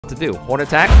to do. Horn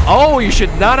attack. Oh, you should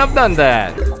not have done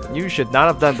that. You should not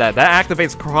have done that. That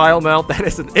activates Cryo Melt. That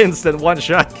is an instant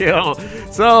one-shot kill.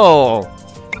 So,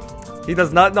 he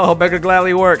does not know how Mega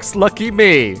Glalie works. Lucky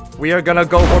me. We are gonna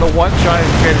go for the one-shot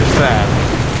and finish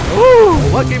that. Ooh,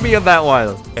 lucky me on that one.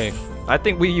 Okay, I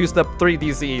think we used up 3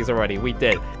 DCEs already. We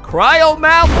did. Cryo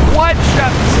Melt,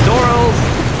 one-shot Storals,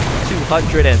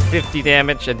 250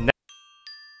 damage, and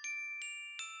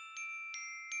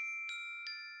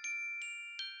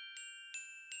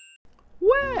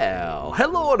well,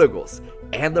 hello Otago's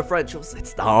and the Differentials,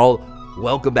 it's Darl.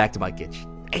 Welcome back to my kitchen.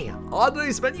 And on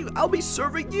today's menu, I'll be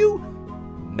serving you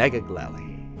Mega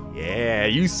Glalie. Yeah,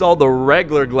 you saw the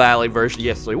regular Glalie version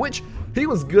yesterday, which he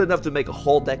was good enough to make a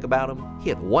whole deck about him. He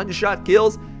had one-shot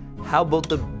kills. How about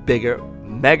the bigger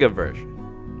Mega version?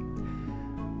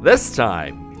 This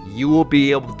time, you will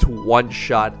be able to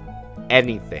one-shot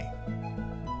anything.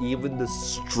 Even the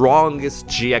strongest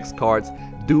GX cards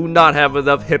do not have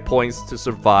enough hit points to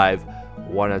survive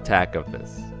one attack of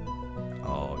this.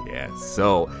 Oh yeah,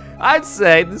 so I'd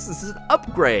say this is an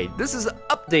upgrade. This is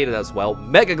updated as well.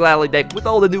 Mega Glalie deck with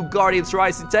all the new Guardians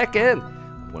Rising tech in.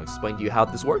 I'm going to explain to you how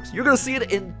this works. You're going to see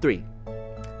it in 3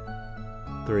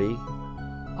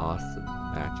 awesome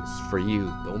matches for you.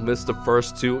 Don't miss the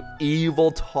first 2.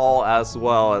 Yveltal as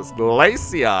well as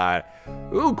Glaceon.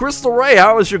 Ooh, Crystal Ray,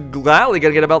 how is your Glalie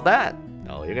gonna get about that?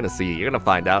 Oh, you're gonna see, you're gonna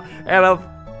find out. And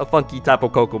a funky Tapu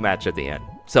Koko match at the end.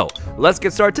 So, let's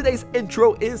get started. Today's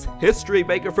intro is History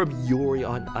Maker from Yuri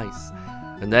on Ice.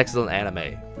 An excellent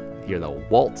anime. Hear the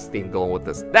waltz theme going with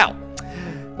this. Now,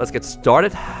 let's get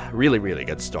started. Really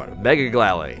get started. Mega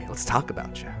Glalie, let's talk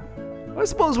about you. I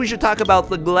suppose we should talk about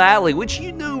the Glalie, which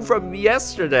you knew from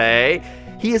yesterday.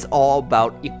 He is all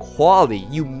about equality.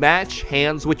 You match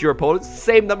hands with your opponents,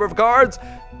 same number of cards,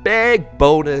 big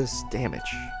bonus damage.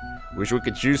 Wish we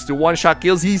could choose to one-shot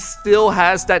kills. He still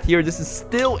has that here. This is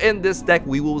still in this deck.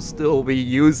 We will still be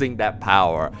using that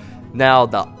power. Now,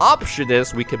 the option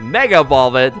is we can Mega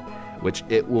Evolve it, which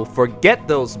it will forget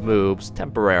those moves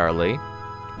temporarily.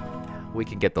 We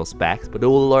can get those back, but it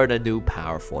will learn a new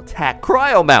powerful attack.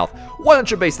 Cryo Mouth,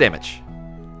 100 base damage.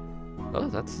 Oh,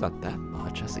 that's not that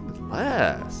much. I think it's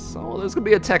less. So there's gonna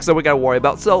be a text that we gotta worry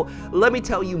about. So let me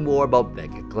tell you more about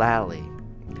Mega Glalie.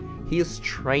 He has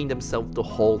trained himself to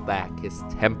hold back his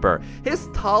temper. His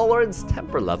tolerance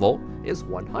temper level is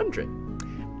 100.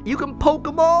 You can poke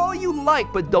him all you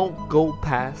like, but don't go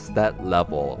past that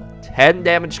level. 10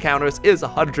 damage counters is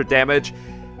 100 damage.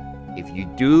 If you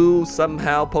do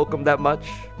somehow poke him that much,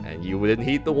 and you didn't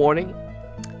heed the warning,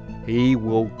 he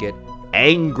will get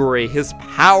angry. His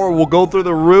power will go through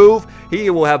the roof. He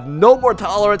will have no more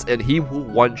tolerance, and he will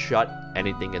one-shot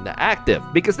anything in the active.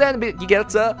 Because then you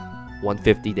get a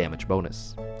 150 damage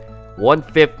bonus.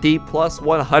 150 plus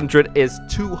 100 is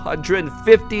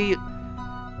 250.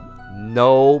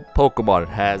 No Pokemon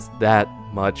has that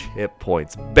much hit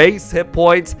points. Base hit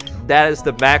points, that is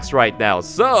the max right now.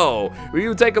 So,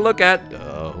 you take a look at,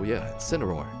 oh yeah,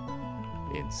 Incineroar.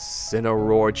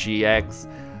 Incineroar GX.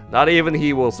 Not even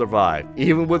he will survive.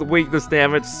 Even with weakness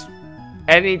damage,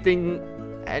 any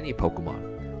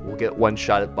Pokemon will get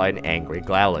one-shotted by an angry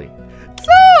Glalie.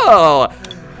 So,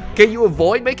 can you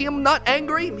avoid making him not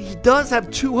angry? He does have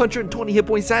 220 hit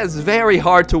points. That is very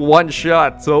hard to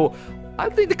one-shot. So, I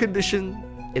think the condition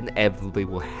inevitably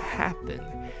will happen.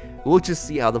 We'll just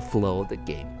see how the flow of the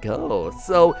game goes.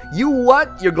 So, you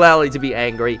want your Glalie to be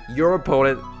angry, your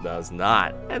opponent does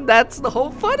not. And that's the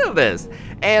whole fun of this.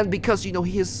 And because, you know,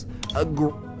 his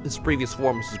previous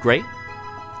form is great,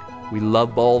 we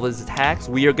love all of his attacks,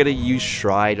 we are going to use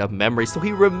Shrine of Memory so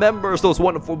he remembers those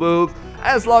wonderful moves.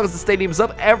 As long as the stadium is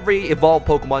up, every evolved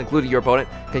Pokemon, including your opponent,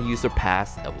 can use their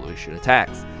past evolution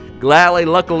attacks. Glalie,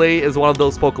 luckily, is one of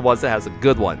those Pokemon that has a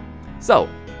good one. So,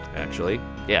 actually,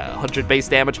 yeah, 100 base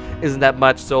damage isn't that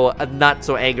much, so a not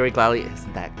so angry Glalie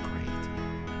isn't that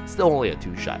great. Still only a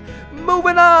 2-shot.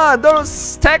 Moving on,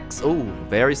 those techs, ooh,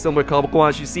 very similar Pokemon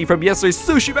as you see from yesterday's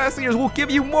Sushi Masters will give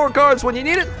you more cards when you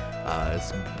need it.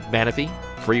 It's Manaphy,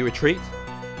 free retreat.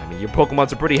 I mean, your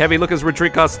Pokemons are pretty heavy. Look, his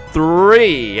retreat costs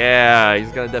 3. Yeah,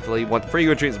 he's gonna definitely want free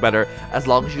retreats better. As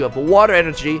long as you have water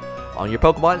energy on your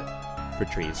Pokemon,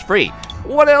 retreat is free.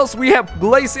 What else? We have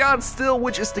Glaceon still,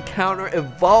 which is the counter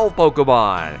evolve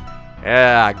Pokemon.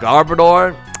 Yeah,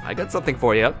 Garbodor, I got something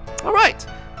for you. All right,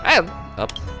 and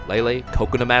Lele,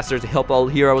 Coconut Master to help all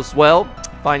heroes as well,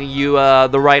 finding you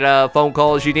the right phone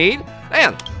calls you need.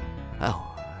 And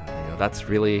oh, you know, that's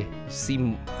really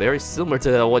seem very similar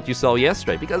to what you saw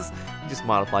yesterday because you just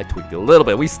modified, tweaked it a little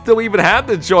bit. We still even have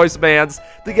the choice bands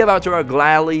to give out to our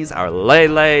Glalies, our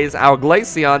Leles, our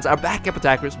Glaceons, our backup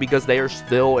attackers because they are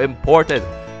still important.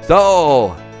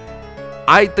 So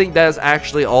I think that is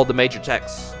actually all the major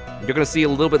techs. You're gonna see a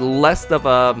little bit less of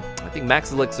I think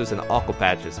Max Elixirs and Aqua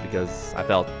Patches, because I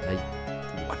felt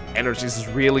my energies is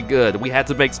really good. We had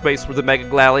to make space for the Mega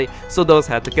Glalie, so those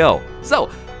had to go. So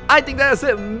I think that is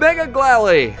it, Mega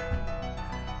Glalie.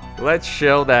 Let's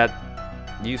show that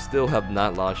you still have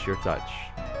not lost your touch.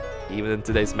 Even in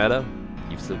today's meta,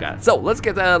 you've still got it. So let's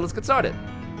get started.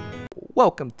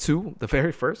 Welcome to the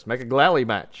very first Mega Glalie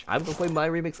match. I'm gonna play my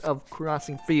remix of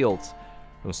Crossing Fields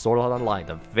from Sword Art Online,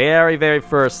 the very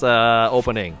first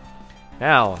opening.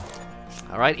 Now,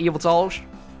 alright, Yveltal,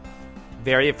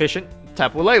 very efficient.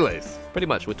 Tapu Kokos, pretty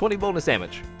much, with 20 bonus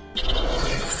damage.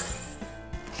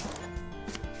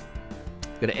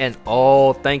 Gonna end.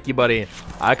 Oh, thank you, buddy.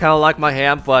 I kind of like my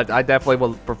hand, but I definitely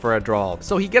would prefer a draw.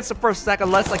 So he gets the first stack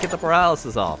unless I get the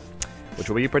paralysis off, which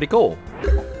will be pretty cool.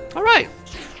 Alright.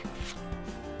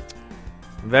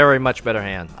 Very much better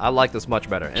hand. I like this much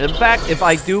better. And in fact, if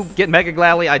I do get Mega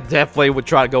Glalie, I definitely would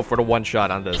try to go for the one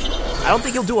shot on this. I don't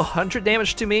think he'll do 100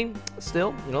 damage to me.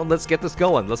 Still, you know, let's get this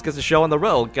going. Let's get the show on the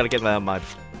road. Gotta get my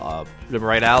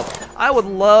right out. I would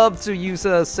love to use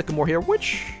a Sycamore here,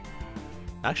 which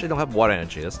I actually don't have water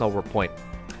energy. That's no point.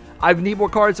 I need more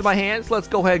cards in my hands. Let's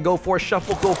go ahead and go for a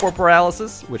shuffle, go for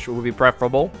paralysis, which would be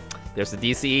preferable. There's the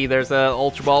DCE, there's the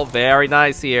Ultra Ball. Very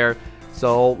nice here.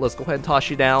 So let's go ahead and toss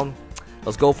you down.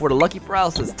 Let's go for the lucky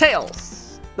paralysis.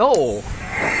 Tails! No!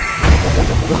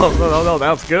 No,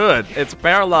 that's good. It's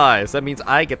paralyzed. That means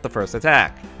I get the first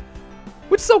attack.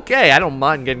 Which is okay. I don't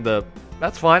mind getting the...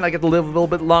 That's fine. I get to live a little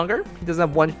bit longer. He doesn't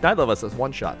have one... Neither of us has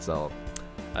one shot, so...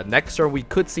 next turn, we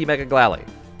could see Mega Glalie.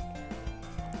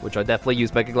 Which I definitely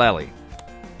use Mega Glalie.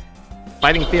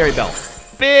 Fighting Fairy Bell.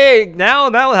 Big! Now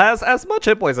it has as much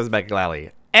hit points as Mega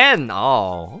Glalie. And...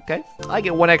 Oh, okay. I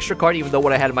get one extra card, even though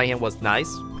what I had in my hand was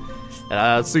nice.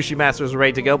 Sushi Master is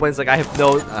ready to go, but it's like I have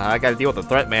no... I gotta deal with the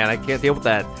threat, man. I can't deal with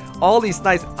that. All these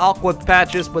nice Aqua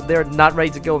Patches, but they're not ready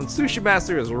to go. And Sushi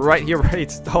Master is right here ready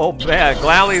to... Oh, man.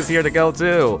 Glalie is here to go,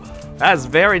 too. That's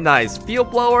very nice.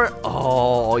 Field Blower.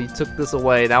 Oh, you took this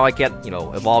away. Now I can't, you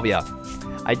know, evolve ya.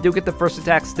 I do get the first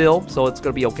attack still, so it's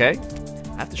gonna be okay.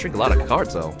 I have to shrink a lot of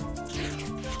cards, though.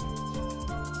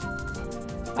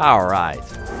 Alright.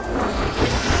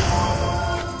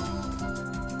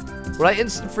 Would I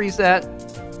instant freeze that?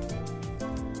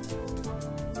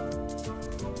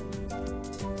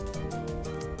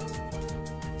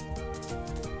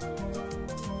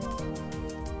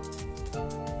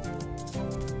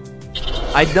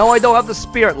 I know I don't have the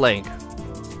Spirit Link.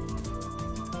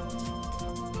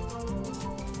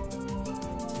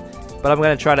 But I'm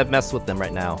gonna try to mess with them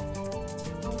right now.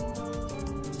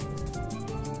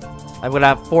 I'm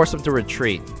gonna force him to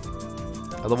retreat.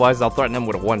 Otherwise, I'll threaten him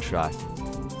with a one-shot.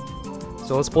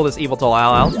 So let's pull this Yveltal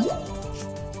out.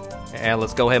 And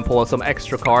let's go ahead and pull out some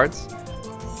extra cards.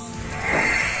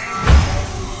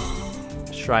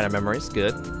 Shrine of Memories,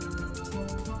 good.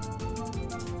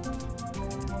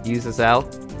 Use this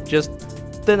out. Just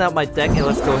thin out my deck, and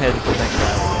let's go ahead and put that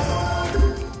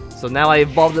Glalie. So now I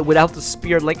evolved it without the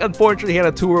Spirit Link. Unfortunately, he had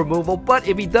a 2 removal, but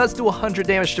if he does do 100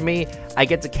 damage to me, I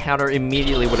get to counter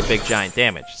immediately with a big giant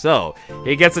damage. So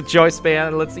he gets a choice,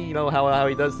 man. Let's see, you know, how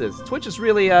he does this. Twitch is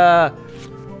really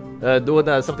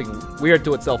doing something weird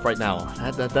to itself right now.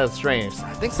 That's strange.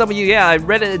 I think some of you, yeah, I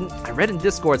read it in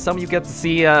Discord. Some of you get to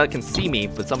see can see me,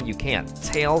 but some of you can't.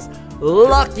 Tails,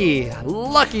 lucky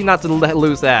not to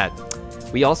lose that.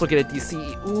 We also get a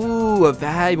DC. Ooh, a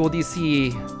valuable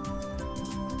DC.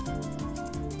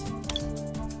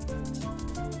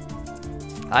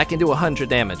 I can do 100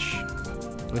 damage,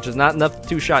 which is not enough to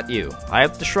two-shot you. I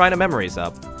have the Shrine of Memories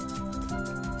up.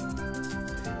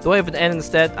 Do I have an N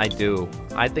instead? I do.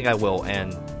 I think I will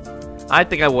end. I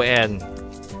think I will end.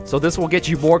 So this will get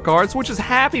you more cards, which is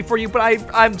happy for you, but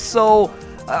I'm so...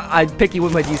 I'm picky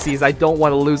with my DCs. I don't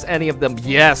want to lose any of them.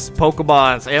 Yes,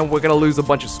 Pokemons, and we're going to lose a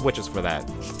bunch of switches for that.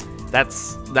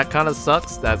 That kind of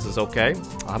sucks. That's just okay.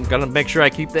 I'm going to make sure I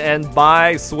keep the end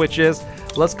by switches.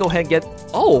 Let's go ahead and get...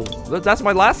 Oh, that's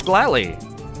my last Glalie.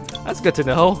 That's good to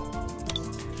know.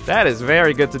 That is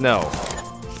very good to know.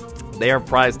 They are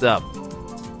prized up.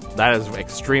 That is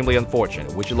extremely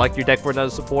unfortunate. Would you like your deck for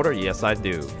another supporter? Yes, I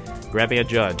do. Grabbing a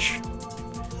Judge.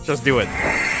 Just do it.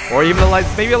 Or even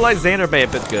maybe a Lysander may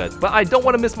have been good. But I don't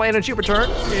want to miss my energy return.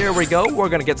 Here we go. We're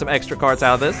going to get some extra cards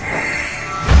out of this.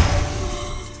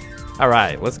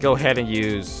 Alright, let's go ahead and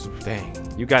use... Dang,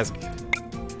 you guys...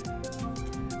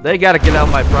 They gotta get out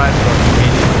my prize cards.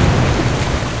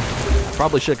 I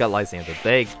probably should have got Lysander.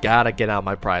 They gotta get out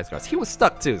my prize cards. He was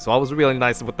stuck too, so I was really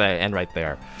nice with the end right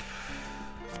there.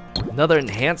 Another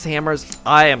Enhanced Hammers.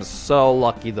 I am so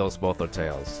lucky those both are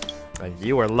tails.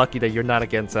 You are lucky that you're not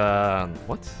against,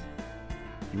 what?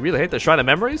 You really hate the Shrine of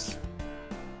Memories?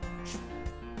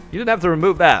 You didn't have to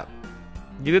remove that.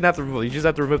 You didn't have to remove it. You just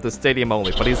have to remove the stadium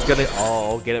only. But he's gonna,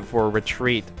 get it for a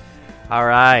retreat.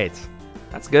 Alright.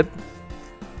 That's good.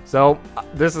 So,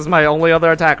 this is my only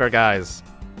other attacker, guys.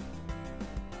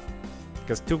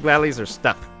 Because 2 Glalies are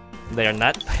stuck. They are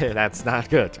not. That's not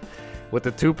good. With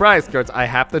the 2 prize cards, I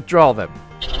have to draw them.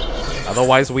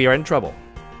 Otherwise, we are in trouble.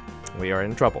 We are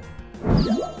in trouble.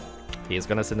 He is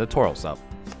gonna send the Tauros up.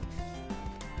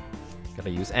 Gonna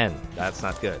use N. That's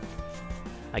not good.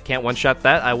 I can't one-shot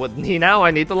that. I would need now.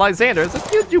 I need the Lysander. Is it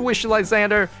good you wish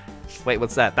Lysander? Wait,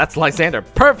 what's that? That's Lysander.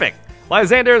 Perfect.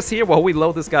 Lysander is here while we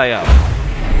load this guy up.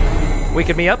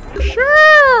 Weaken me up?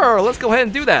 Sure. Let's go ahead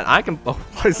and do that. I can. Oh,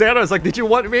 Lysander is like, did you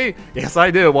want me? Yes,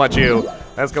 I do want you.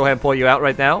 Let's go ahead and pull you out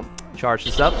right now. Charge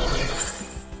this up.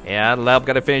 And I'm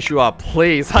gonna finish you up.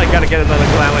 Please, I gotta get another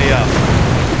Glalie up.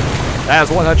 That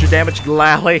is 100 damage,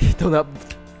 Glalie. Don't up.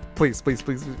 Please, please,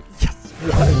 please. Yes.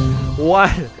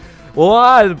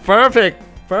 One. Perfect.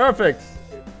 Perfect.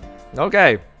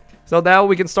 Okay. So now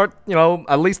we can start, you know,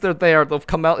 at least they're there. They'll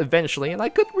come out eventually. And I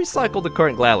could recycle the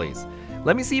current Glalies.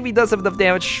 Let me see if he does have enough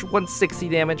damage. 160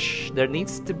 damage. There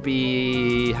needs to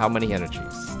be... how many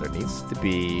energies? There needs to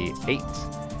be 8.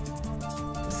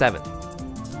 7.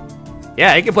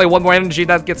 Yeah, he can play 1 more energy.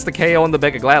 That gets the KO on the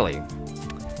Mega Glalie.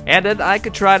 And then I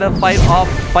could try to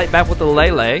fight back with the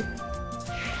Lele.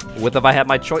 With if I had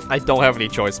my choice. I don't have any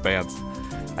choice bands.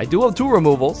 I do have 2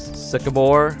 removals.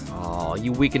 Sycamore. Oh,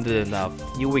 you weakened it enough.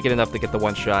 You weakened enough to get the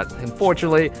 1-shot.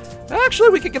 Unfortunately, actually,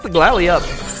 we could get the Glalie up.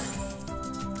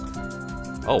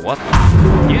 Oh, what?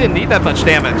 You didn't need that much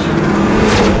damage.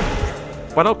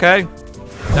 But okay.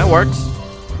 That works.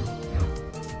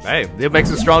 Hey, it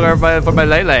makes it stronger for my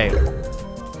Lele.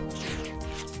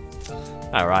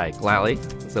 Alright, Glalie.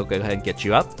 Let's go ahead and get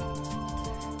you up.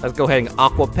 Let's go ahead and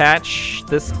Aqua Patch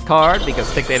this card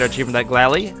because take the energy from that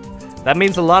Glalie. That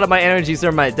means a lot of my energies are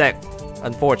in my deck,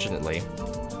 unfortunately.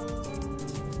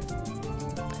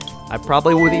 I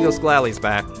probably would need those Glalies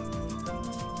back.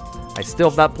 I still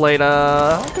have not played,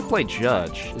 I could play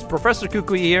Judge. Is Professor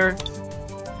Cuckoo here?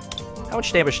 How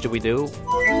much damage do we do?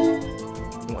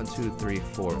 1, 2, 3,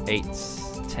 4, 8,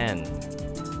 10.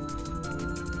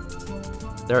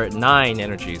 There are 9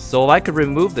 energies. So if I could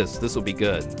remove this, this would be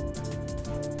good.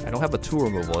 I don't have a 2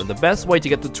 removal. And the best way to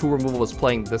get the 2 removal is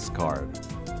playing this card.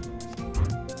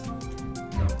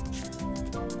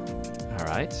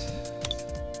 Alright.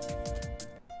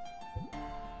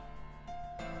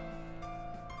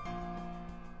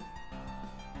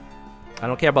 I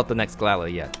don't care about the next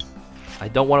Glalie yet. I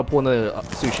don't want to pull in the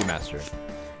Sushi Master.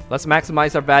 Let's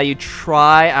maximize our value.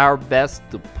 Try our best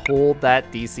to pull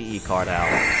that DCE card out.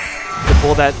 To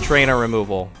pull that trainer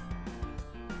removal.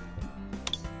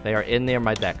 They are in near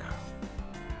my deck.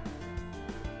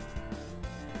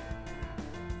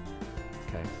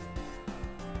 Okay.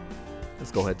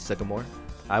 Let's go ahead, Sycamore.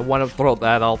 I want to throw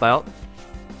that all out.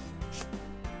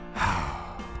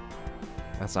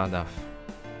 That's not enough.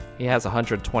 He has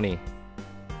 120.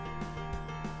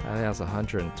 That has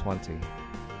 120.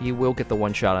 He will get the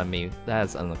 1-shot on me. That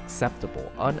is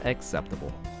unacceptable.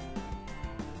 Unacceptable.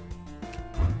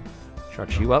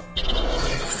 Charge you up.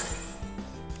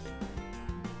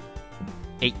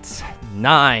 8,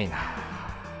 9.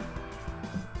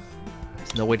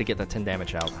 There's no way to get that 10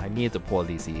 damage out. I need to pull a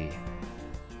DCE.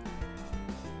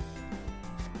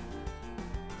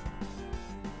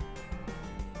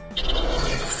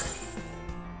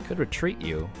 Could retreat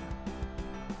you.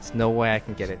 There's no way I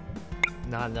can get it.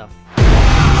 Not enough. No.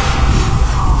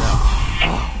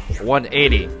 Oh,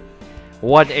 180.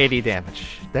 180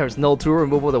 damage. There's no 2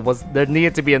 removal. There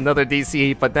needed to be another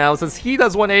DCE, but now since he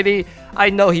does 180, I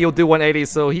know he'll do 180,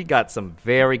 so he got some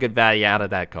very good value out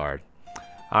of that card.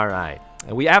 Alright.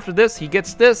 And after this, he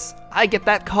gets this, I get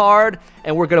that card,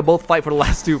 and we're gonna both fight for the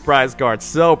last 2 prize cards.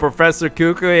 So, Professor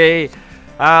Kukui.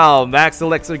 Oh, Max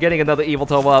Elixir getting another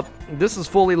Yveltal up. This is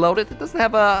fully loaded. It doesn't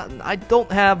have I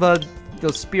don't have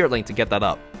the Spirit Link to get that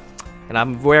up. And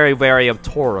I'm very wary of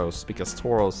Tauros, because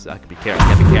Tauros, I have to be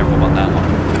careful about that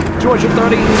one.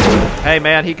 230. Hey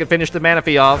man, he can finish the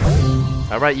Manaphy off.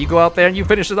 Alright, you go out there and you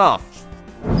finish it off.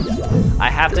 I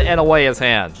have to end away his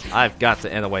hand. I've got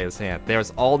to end away his hand.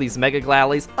 There's all these Mega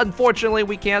Glalies. Unfortunately,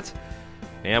 we can't.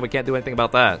 Yeah, we can't do anything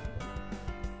about that.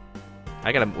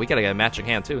 We gotta get a matching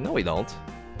hand too. No, we don't.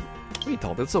 We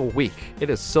don't. It's so weak. It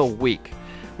is so weak.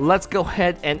 Let's go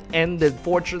ahead and end it.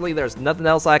 Fortunately, there's nothing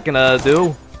else I can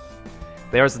do.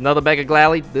 There's another Mega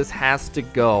Glalie. This has to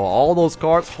go. All those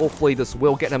cards. Hopefully, this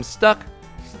will get him stuck.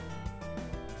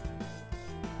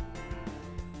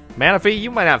 Manaphy,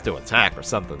 you might have to attack or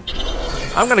something.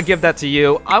 I'm gonna give that to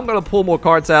you. I'm gonna pull more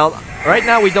cards out. Right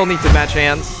now, we don't need to match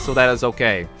hands, so that is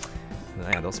okay.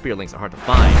 Man, those Spirit Links are hard to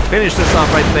find. Finish this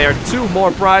off right there. 2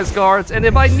 more prize cards, and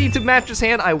if I need to match his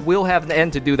hand, I will have an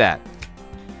end to do that.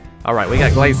 Alright, we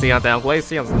got Glaceon down.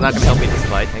 Glaceon's not gonna help me in this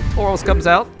fight. And Tauros comes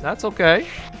out. That's okay.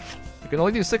 You can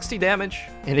only do 60 damage.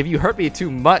 And if you hurt me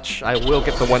too much, I will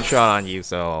get the one shot on you,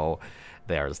 so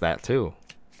there's that too.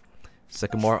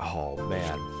 Sycamore, oh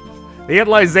man. He had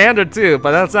Lysander too,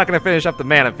 but that's not gonna finish up the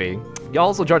Manaphy. You're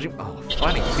also charging, oh,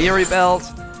 finding Fury Belt.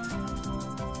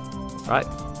 Right.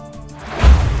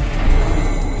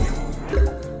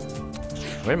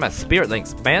 Where are my Spirit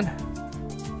Links, man?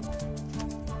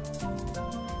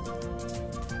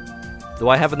 Do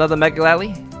I have another Mega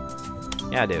Glalie?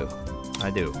 Yeah, I do.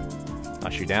 I do.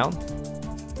 Push you down.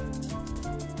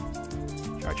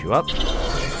 Charge you up.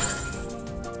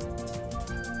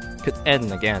 Could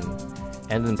end again.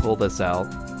 And then pull this out.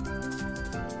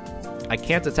 I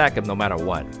can't attack him no matter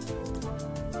what.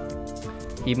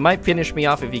 He might finish me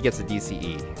off if he gets a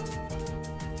DCE.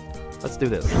 Let's do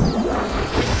this.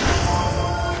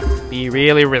 Be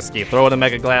really risky. Throw in a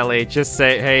Mega Glalie. Just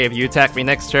say, hey, if you attack me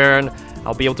next turn,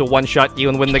 I'll be able to one-shot you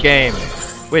and win the game.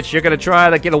 Which you're gonna try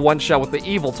to get a one-shot with the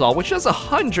Yveltal, which does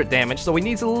 100 damage, so he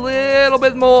needs a little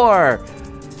bit more.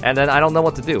 And then I don't know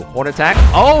what to do. Horn attack?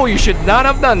 Oh, you should not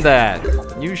have done that.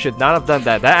 You should not have done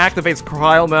that. That activates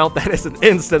Cryo Melt. That is an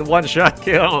instant one-shot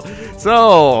kill.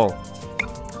 So,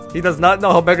 he does not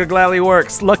know how Mega Glalie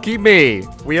works. Lucky me.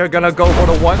 We are gonna go for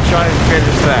the one-shot and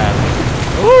finish that.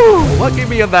 Ooh, lucky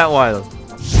me on that one.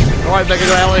 Alright, Mega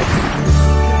Glalie.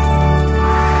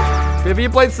 If you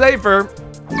played safer,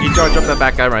 you charge up that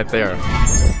back guy right there.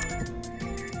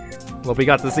 Well, we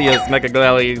got to see his Mega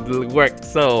Glalie work,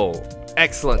 so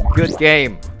excellent. Good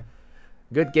game.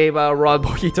 Good game, Rod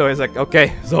Boquito is like,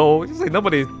 okay, so it's like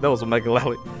nobody knows what Mega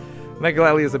Glalie. Mega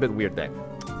Glalie is a bit weird thing.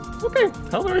 Okay,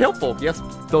 how very helpful. Yes,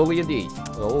 totally indeed.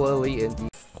 Totally indeed.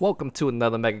 Welcome to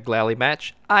another Mega Glalie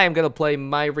match. I am gonna play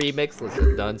my remix, let's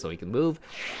get done so we can move,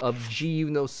 of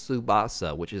Gyuno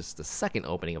Tsubasa, which is the second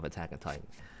opening of Attack on Titan.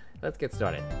 Let's get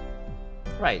started.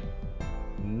 Right.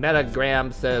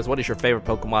 Metagram says, what is your favorite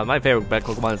Pokemon? My favorite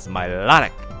Pokemon is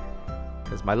Milotic.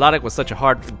 Because Milotic was such a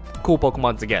hard, cool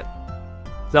Pokemon to get.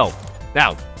 So,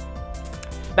 now,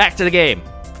 back to the game.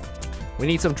 We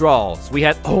need some draws. We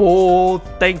had, oh,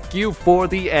 thank you for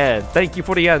the end. Thank you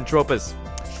for the end, Tropus.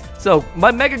 So, my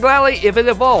Mega Glalie, if it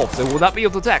evolves, it will not be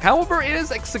able to attack. However, it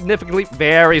is significantly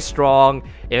very strong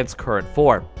in its current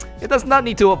form. It does not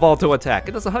need to evolve to attack.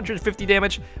 It does 150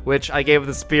 damage, which I gave it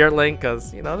the Spirit Link,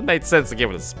 because, you know, it made sense to give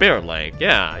it a Spirit Link.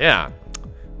 Yeah.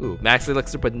 Ooh, Max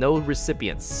Elixir, but no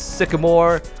recipients.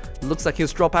 Sycamore, looks like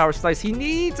his draw power slice. He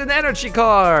needs an energy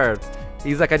card.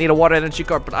 He's like, I need a water energy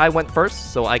card, but I went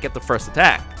first, so I get the first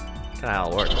attack. That's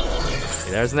how it works.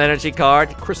 Okay, there's an energy card.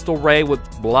 Crystal Ray would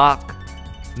block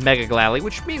Mega Glalie,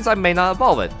 which means I may not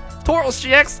evolve it. Tauros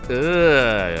GX?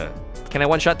 Ugh. Can I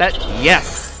one-shot that?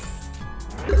 Yes!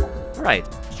 Alright.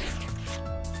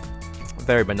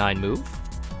 Very benign move.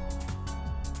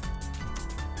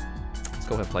 Let's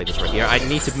go ahead and play this right here. I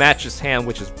need to match his hand,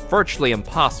 which is virtually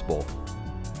impossible.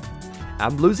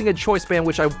 I'm losing a choice band,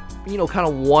 which I, you know, kind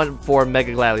of want for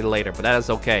Mega Glalie later, but that is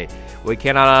okay. We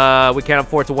can't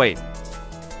afford to wait.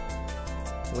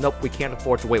 Nope, we can't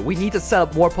afford to wait. We need to set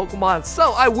up more Pokemon,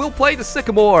 so I will play the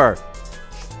Sycamore.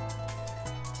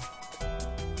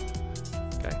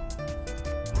 Okay.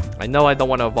 I know I don't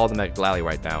want to evolve the Mega Glalie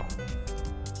right now.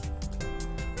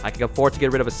 I can afford to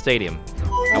get rid of a stadium.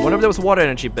 I wonder if there was water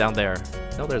energy down there.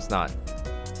 No, there's not.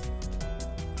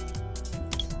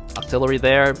 Octillery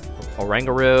there.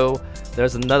 Oranguru.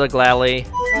 There's another Glalie.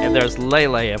 And there's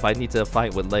Lele if I need to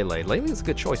fight with Lele. Lele is a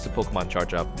good choice to Pokemon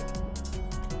charge up.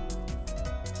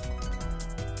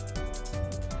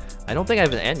 I don't think I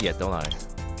have an end yet, don't I?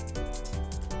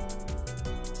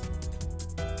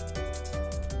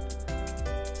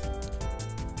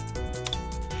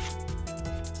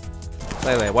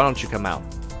 Lele, why don't you come out?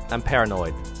 I'm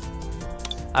paranoid.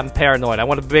 I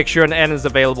want to make sure an end is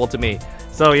available to me.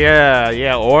 So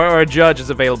yeah, or a judge is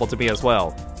available to me as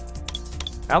well.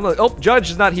 Oh,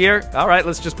 judge is not here. All right,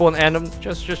 let's just pull an end.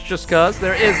 Just cause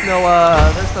there is no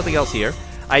there's nothing else here.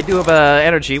 I do have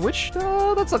energy, which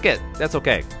that's okay. That's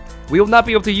okay. We will not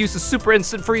be able to use the Super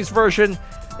Instant Freeze version.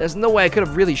 There's no way I could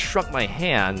have really shrunk my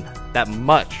hand that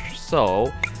much.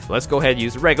 So let's go ahead and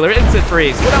use regular Instant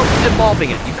Freeze without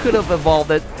evolving it. You could have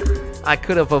evolved it. I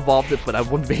could have evolved it, but I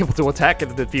wouldn't be able to attack it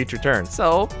in the future turn.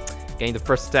 So, getting the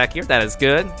first attack here. That is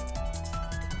good.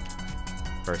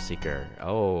 First Seeker.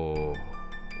 Oh,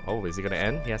 is he gonna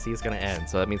end? Yes, he's gonna end.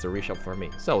 So that means a reshuffle for me.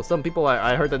 So some people,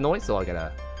 I heard the noise, so I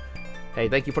gotta Hey,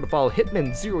 thank you for the follow.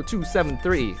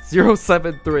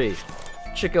 Hitman0273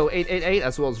 Chico888,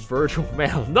 as well as Virtual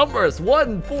Mail. Numbers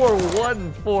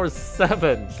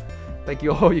 14147. Thank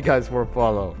you all you guys for a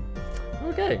follow.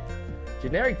 Okay.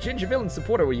 Generic Ginger Villain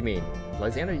supporter, what do you mean?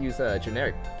 Lysander use a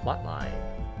generic plotline.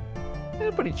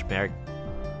 Pretty generic.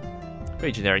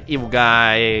 Pretty generic. Evil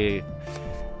guy.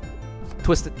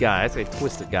 Twisted guy. I'd say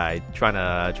twisted guy. Trying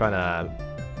to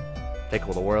take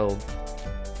over the world.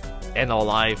 End all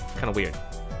life. Kind of weird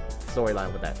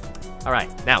storyline with that. Alright,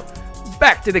 now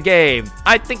back to the game.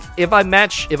 I think if I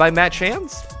match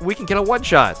hands, we can get a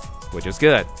one-shot, which is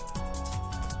good.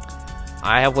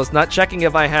 I was not checking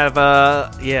if I have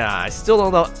yeah, I still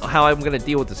don't know how I'm gonna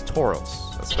deal with this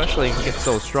Tauros, especially if he gets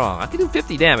so strong. I can do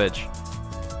 50 damage.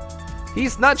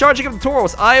 He's not charging up the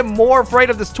Tauros. I am more afraid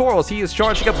of this Tauros. He is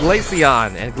charging up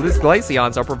Glaceon, and these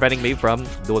Glaceons are preventing me from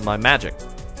doing my magic.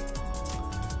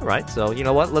 Alright, so you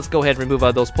know what? Let's go ahead and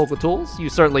remove those Poké Tools. You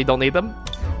certainly don't need them.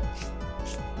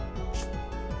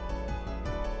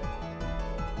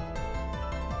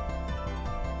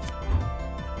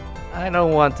 I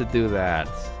don't want to do that.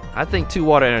 I think 2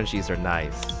 water energies are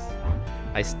nice.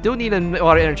 I still need a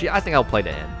water energy. I think I'll play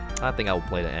the end.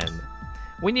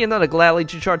 We need another Glalie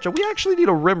to charge up. We actually need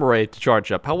a Remoraid to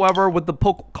charge up. However, with the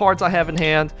cards I have in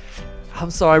hand,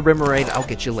 I'm sorry, Remoraid. I'll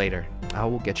get you later. I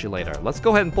will get you later. Let's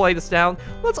go ahead and play this down.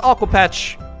 Let's Aqua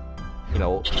Patch, you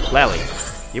know,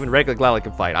 Glalie. Even regular Glalie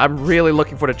can fight. I'm really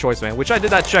looking for the Choice Band, which I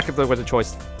did not check if there was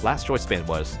a last Choice Band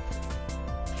was.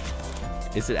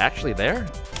 Is it actually there?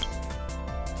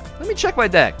 Let me check my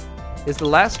deck. Is the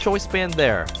last Choice Band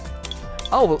there?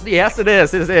 Oh, yes it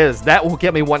is, it is. That will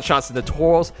get me one-shots in the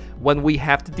Tauros when we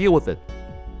have to deal with it.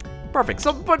 Perfect,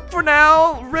 so, but for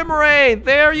now, Remoraid,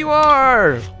 there you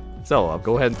are! So, I'll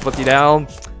go ahead and put you down.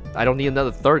 I don't need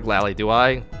another third Glalie, do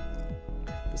I?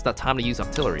 It's not time to use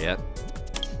artillery yet.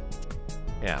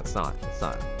 Yeah, it's not.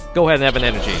 Go ahead and have an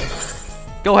energy.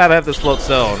 Go ahead and have this float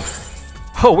zone.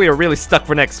 Oh, we are really stuck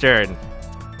for next turn.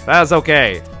 That's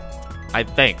okay. I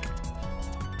think.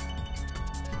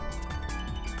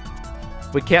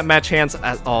 We can't match hands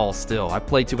at all still. I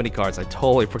played too many cards. I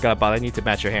totally forgot about it. I need to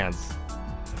match your hands.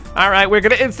 Alright, we're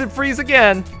gonna instant freeze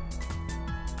again.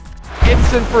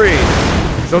 Instant freeze.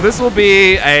 So this will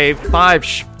be a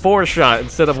 4 shot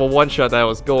instead of a 1 shot that I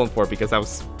was going for because I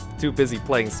was too busy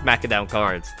playing Smackdown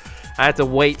cards. I had to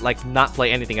wait, like, not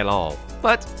play anything at all.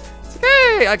 But it's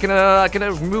okay. I can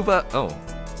remove a. Oh,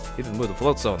 he didn't move the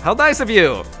float zone. How nice of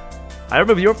you! I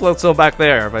remember your float zone back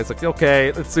there, but it's like, okay,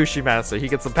 it's Sushi Master. He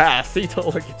gets a pass. He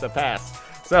totally gets a pass.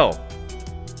 So,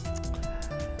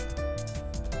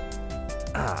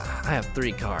 I have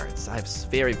 3 cards. I have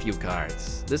very few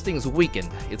cards. This thing is weakened.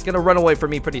 It's gonna run away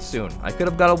from me pretty soon. I could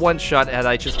have got a 1 shot had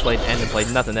I just played end and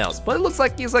played nothing else. But it looks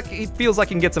like he feels like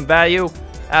he can get some value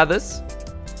out of this.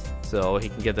 So he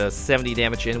can get the 70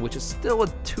 damage in, which is still a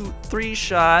 3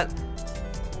 shot.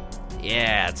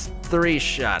 Yeah, it's 3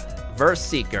 shot. Verse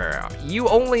Seeker, you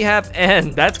only have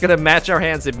N. That's gonna match our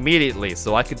hands immediately,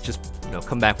 so I could just, you know,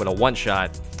 come back with a 1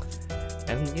 shot.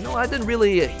 And you know, I didn't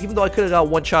really, even though I could have got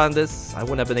 1 shot on this, I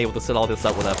wouldn't have been able to set all this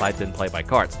up if I didn't play my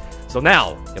cards. So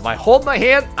now, if I hold my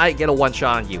hand, I get a 1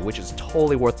 shot on you, which is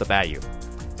totally worth the value.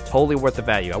 Totally worth the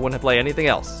value. I wouldn't have played anything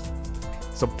else.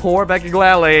 So poor Mega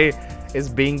Glalie is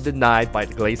being denied by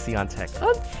the Glaceon Tech.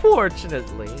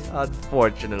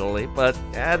 Unfortunately, but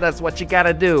that's what you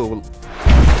gotta do.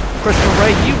 Crystal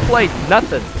Ray, you played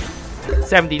nothing.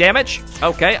 70 damage.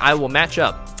 Okay, I will match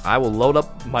up. I will load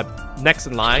up my next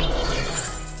in line.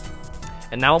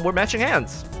 And now we're matching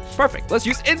hands. Perfect. Let's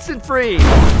use instant freeze.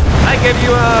 I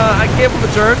gave him a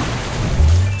turn.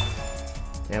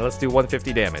 And let's do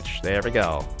 150 damage. There we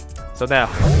go. So now,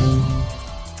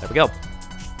 there we go.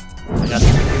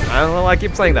 I don't know why I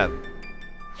keep saying that.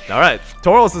 Alright,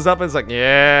 Tauros is up and it's like,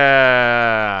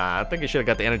 yeah, I think I should have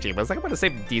got the energy, but it's like I'm going to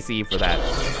save the DCE for that.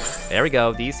 There we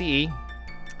go, DCE.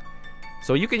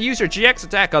 So you can use your GX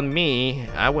attack on me.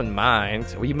 I wouldn't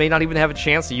mind. Well, you may not even have a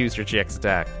chance to use your GX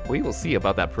attack. We will see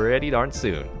about that pretty darn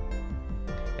soon.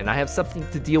 And I have something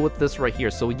to deal with this right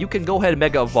here, so you can go ahead and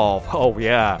Mega Evolve. Oh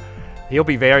yeah, he'll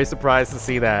be very surprised to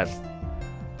see that.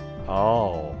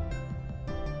 Oh.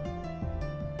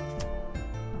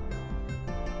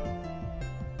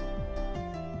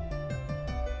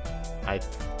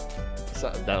 So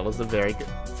that was a very good,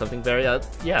 something very,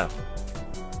 yeah.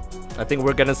 I think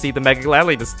we're gonna see the Mega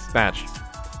Glalie this match.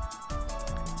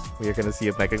 We are gonna see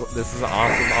a Mega, this is an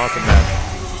awesome match.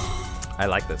 I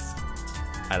like this.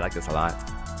 I like this a lot.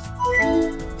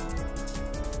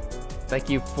 Thank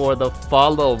you for the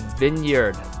follow,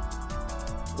 Vineyard.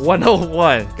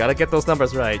 101, gotta get those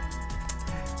numbers right.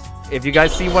 If you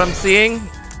guys see what I'm seeing,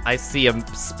 I see a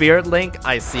Spirit Link.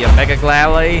 I see a Mega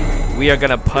Glalie. We are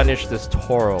gonna punish this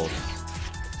Tauros.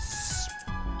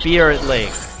 Spirit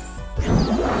Link.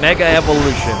 Mega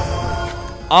Evolution.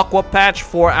 Aqua Patch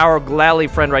for our Glalie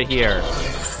friend right here.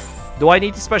 Do I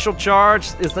need to special charge?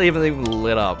 It's not even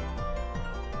lit up.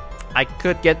 I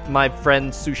could get my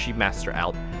friend Sushi Master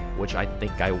out, which I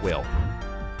think I will.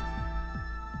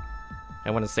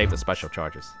 I want to save the special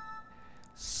charges.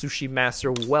 Sushi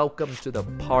Master, welcome to the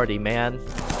party, man.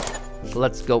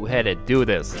 Let's go ahead and do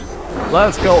this.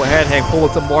 Let's go ahead and pull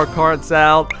some more cards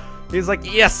out. He's like,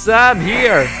 yes, I'm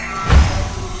here.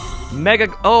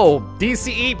 Mega, oh,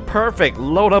 DCE, perfect.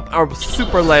 Load up our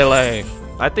Super Lele.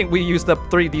 I think we used up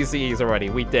 3 DCEs already.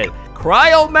 We did.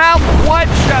 Cryo Mouth,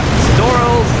 one-shot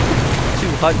Tauros.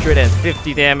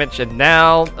 250 damage, and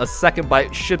now a second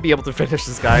bite should be able to finish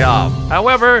this guy off.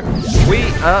 However,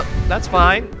 that's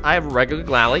fine. I have regular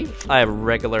Glalie. I have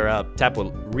regular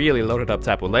Tapu, really loaded up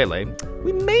Tapu Lele.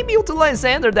 We may be able to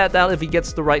Lysander that down if he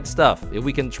gets the right stuff. If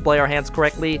we can play our hands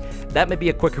correctly, that may be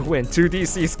a quicker win. 2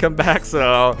 DCs come back,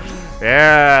 so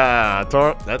yeah,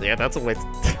 that's a way.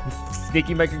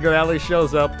 Sneaky Mega Glalie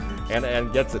shows up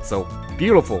and gets it. So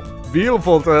beautiful,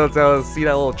 beautiful to see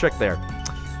that little trick there.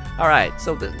 All right,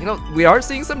 so you know, we are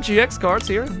seeing some GX cards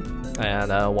here,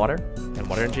 and water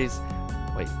energies.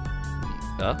 Wait,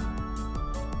 I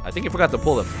think you forgot to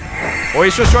pull them, or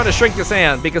he's just trying to shrink his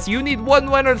hand because you need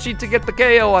 1 energy to get the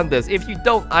KO on this. If you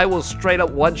don't, I will straight up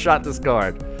one-shot this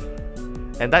card,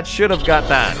 and that should have got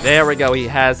that. There we go, he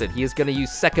has it. He is gonna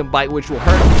use second bite, which will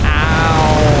hurt.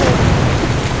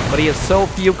 Ow! But he has so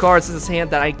few cards in his hand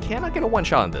that I cannot get a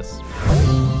one-shot on this.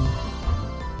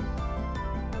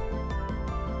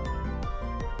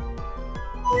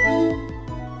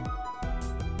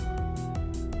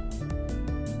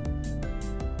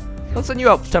 Let's send you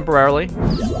out temporarily.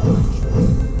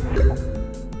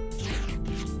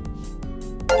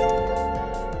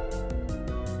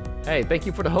 Hey, thank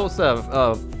you for the host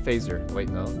of Phaser. Wait,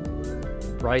 no.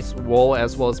 Bryce, Wool,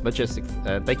 as well as Majestic.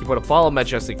 Thank you for the follow,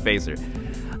 Majestic Phaser.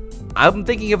 I'm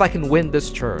thinking if I can win this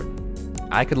turn,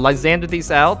 I could Lysander these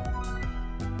out,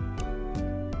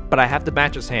 but I have to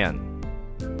match his hand.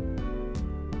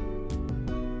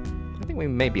 I think we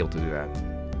may be able to do that.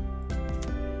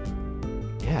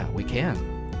 Yeah, we can.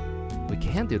 We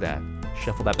can do that.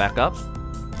 Shuffle that back up.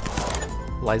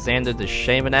 Lysander the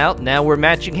Shaman out. Now we're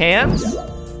matching hands.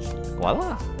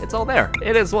 Voila. It's all there.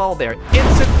 It is all there.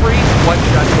 Instant freeze,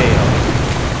 one-shot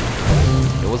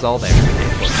KO. It was all there.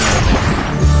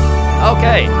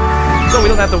 Okay. So we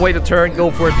don't have to wait a turn,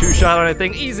 go for a 2-shot or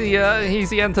anything. Easy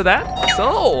end to that.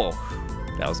 So,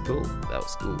 that was cool. That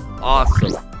was cool.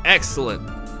 Awesome. Excellent.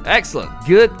 Excellent.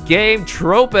 Good game,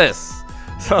 Tropus.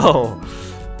 So,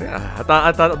 yeah, I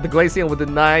thought the Glaceon would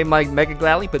deny my Mega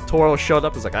Glalie, but Tauros showed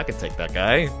up. It's like, I can take that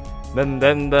guy. Then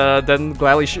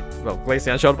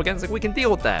Glaceon showed up again. It's like, we can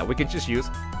deal with that. We can just use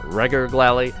regular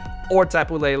Glalie or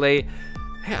Tapu Lele.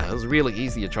 Yeah, it was really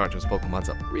easy to charge those Pokemon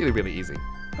up. Really, really easy.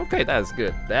 Okay, that is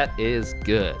good. That is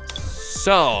good.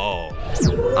 So,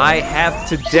 I have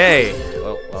today.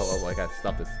 Oh, I gotta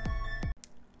stop this.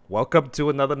 Welcome to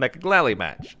another Mega Glalie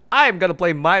match. I am gonna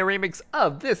play my remix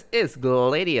of This Is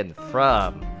Gladian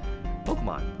from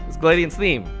Pokemon. It's Gladian's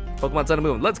theme. Pokemon Sun and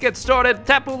Moon. Let's get started.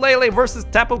 Tapu Lele versus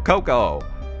Tapu Koko.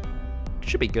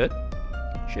 Should be good.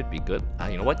 Should be good.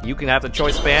 You know what? You can have the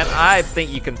choice band. I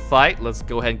think you can fight. Let's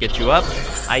go ahead and get you up.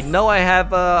 I know I have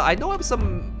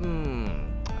some.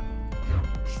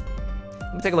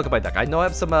 Let me take a look at my deck. I know I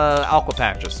have some Aqua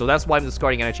Patches, so that's why I'm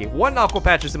discarding energy. 1 Aqua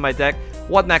Patches in my deck,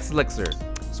 1 Max Elixir.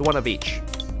 So 1 of each.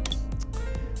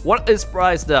 What is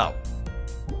prized out?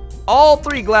 All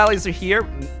 3 Glalies are here.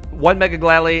 1 Mega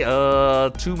Glalie,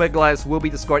 2 Mega Glalies will be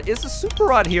discarded. Is the Super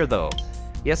Rod here though?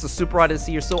 Yes, the Super Rod is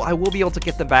here, so I will be able to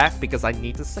get them back because I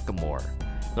need the Sycamore.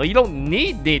 No, you don't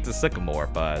need the Sycamore,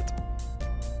 but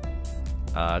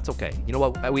it's okay. You know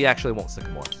what? We actually won't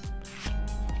Sycamore.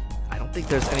 I don't think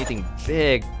there's anything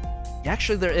big.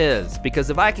 Actually, there is, because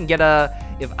if I can get a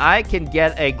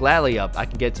Glalie up, I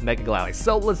can get to Mega Glalie.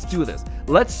 So let's do this.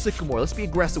 Let's Sycamore. Let's be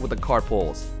aggressive with the card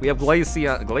pulls. We have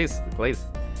Glaceon. Glace.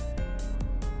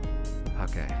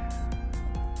 Okay.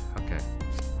 Okay.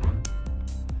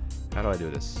 How do I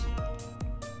do this?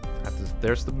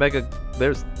 There's the Mega.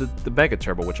 There's the Mega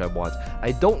Turbo, which I want.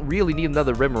 I don't really need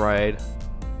another Rimride,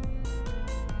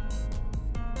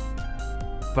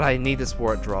 but I need this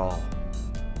for a draw.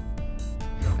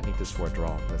 For a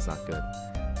draw. That's not good.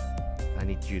 I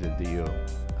need you to do.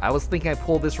 I was thinking I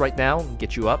pull this right now and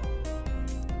get you up.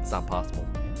 It's not possible.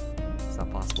 It's not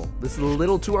possible. This is a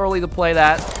little too early to play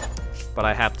that. but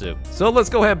I have to. So let's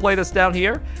go ahead and play this down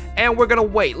here, and we're gonna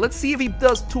wait. Let's see if he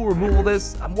does tool removal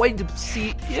this. I'm waiting to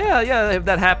see, yeah, if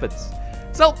that happens.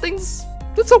 So things,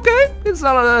 it's okay. It's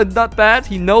not bad.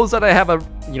 He knows that I have a,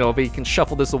 you know, if he can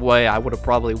shuffle this away, I would have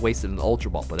probably wasted an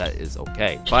Ultra Ball, but that is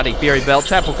okay. Fighting Fury Belt,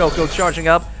 Tapu Koko charging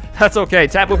up. That's okay.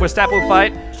 Tapu vs Tapu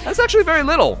fight. That's actually very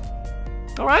little.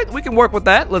 All right, we can work with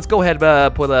that. Let's go ahead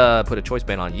and put a choice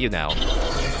band on you now.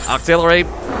 Auxiliary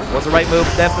was the right move,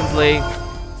 definitely.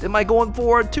 Am I going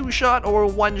for a 2-shot or a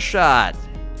 1-shot?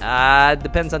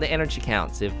 Depends on the energy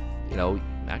counts. If, you know,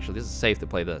 actually this is safe to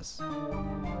play this.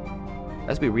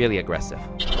 Let's be really aggressive.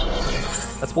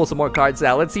 Let's pull some more cards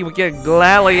out. Let's see if we get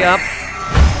Glalie up.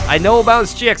 I know about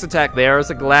his GX attack. There's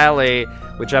a Glalie,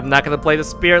 which I'm not going to play the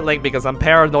Spirit Link because I'm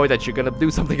paranoid that you're going to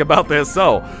do something about this.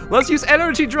 So, let's use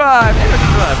Energy Drive.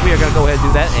 Energy Drive. We are going to go ahead and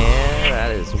do that. And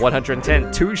that is 110.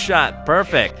 2-shot.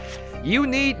 Perfect. You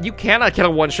cannot get a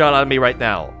 1-shot on me right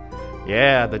now.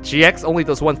 Yeah, the GX only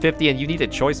does 150 and you need a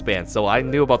choice band. So, I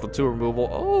knew about the tool removal.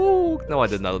 Oh, no, I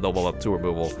did not know about tool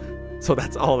removal. So,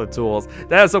 that's all the tools.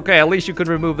 That's okay. At least you could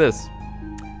remove this.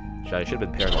 I should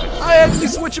have been paranoid. And you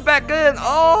switch it back in.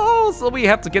 Oh, so we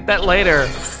have to get that later.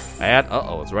 And,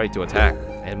 uh-oh, it's ready to attack.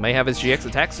 And may have his GX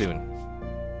attack soon.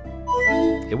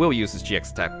 It will use his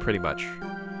GX attack, pretty much.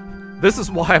 This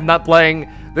is why I'm not playing...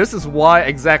 This is why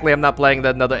exactly I'm not playing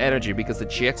that another energy, because the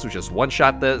GX will just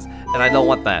one-shot this, and I don't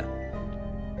want that.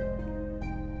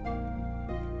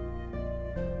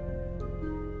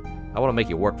 I want to make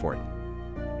you work for it.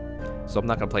 So I'm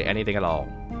not going to play anything at all.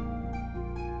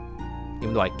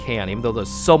 Even though I can, even though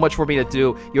there's so much for me to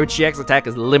do, your GX attack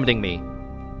is limiting me.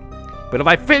 But if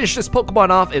I finish this Pokemon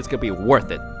off, it's gonna be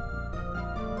worth it.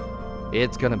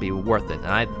 It's gonna be worth it, and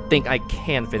I think I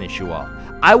can finish you off.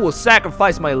 I will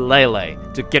sacrifice my Lele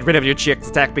to get rid of your GX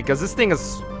attack because this thing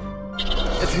is...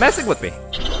 it's messing with me.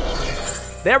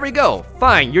 There we go.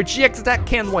 Fine, your GX attack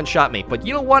can one-shot me, but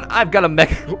you know what? I've got a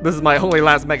Mega... This is my only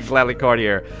last Mega Glalie card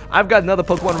here. I've got another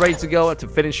Pokemon ready to go to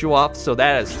finish you off, so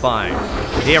that is fine.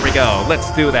 Here we go.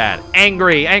 Let's do that.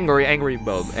 Angry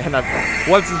mode. And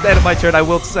once it's the end of my turn, I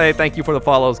will say thank you for the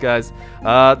follows, guys.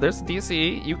 There's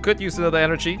DCE. You could use another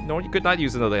energy. No, you could not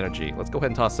use another energy. Let's go ahead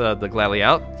and toss the Glalie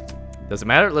out. Doesn't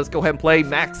matter. Let's go ahead and play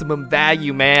maximum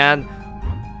value, man.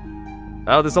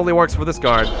 Oh, this only works for this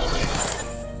card.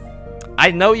 I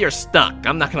know you're stuck.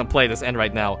 I'm not gonna play this end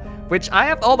right now. Which I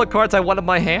have all the cards I want in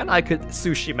my hand. I could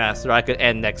Sushi Master. I could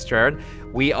end next turn.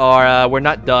 We're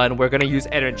not done. We're gonna use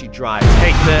Energy Drive.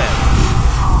 Take this.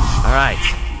 All right.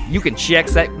 You can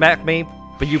GX that back me,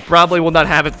 but you probably will not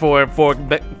have it for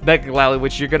Mega Glalie,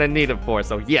 which you're gonna need it for.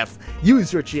 So yes,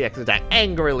 use your GX attack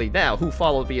angrily. Now, who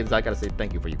followed me? And I gotta say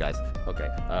thank you for you guys. Okay.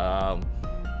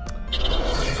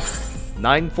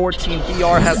 914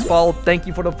 BR has followed. Thank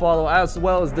you for the follow, as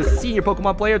well as the senior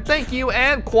Pokemon player. Thank you,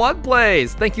 and Quad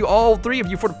Plays. Thank you, all three of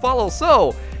you, for the follow.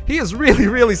 So he is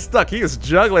really stuck. He is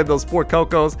juggling those poor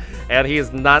Cocos, and he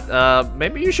is not.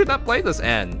 Maybe you should not play this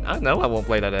end. I know I won't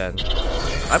play that end.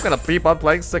 I'm gonna keep on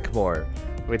playing Sycamore,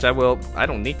 which I will. I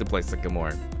don't need to play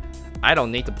Sycamore. I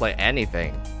don't need to play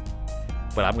anything.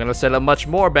 But I'm gonna set up much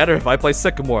more better if I play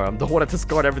Sycamore. I don't want to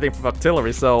discard everything from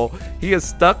artillery, so he is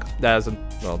stuck.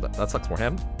 Well, that sucks for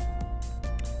him.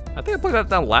 I think I played that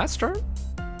down last turn.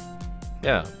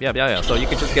 Yeah. So you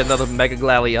can just get another Mega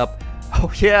Glalie up.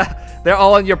 Oh yeah, they're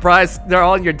all on your prize. They're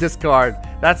all on your discard.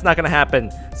 That's not gonna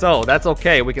happen. So that's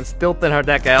okay. We can still thin our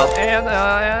deck out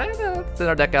and thin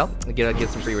our deck out and get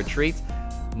some free retreats.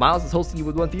 Miles is hosting you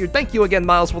with 1 viewer. Thank you again,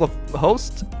 Miles, for the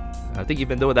host. I think you've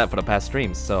been doing that for the past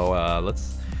streams, so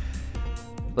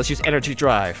let's use Energy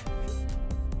Drive.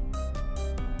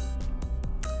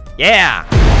 Yeah!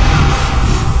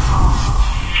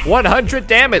 100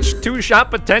 damage,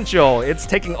 2-shot potential. It's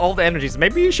taking all the energies.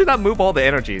 Maybe you should not move all the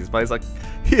energies, but he's like,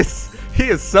 he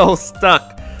is so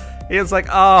stuck. He is like,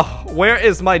 oh, where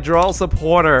is my draw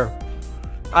supporter?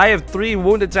 I have 3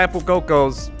 wounded Tapu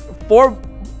Kokos, 4.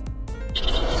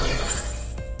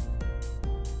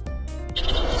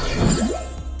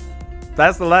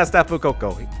 That's the last Tapu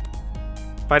Koko.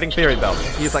 Fighting Theory Belt.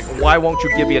 He's like, why won't you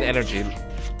give me an energy?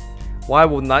 Why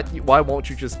won't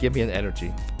you just give me an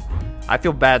energy? I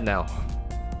feel bad now.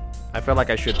 I feel like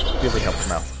I should really help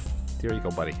him out. There you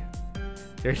go, buddy.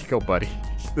 There you go, buddy.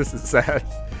 This is sad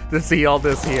to see all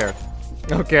this here.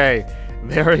 Okay.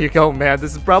 There you go, man.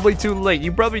 This is probably too late.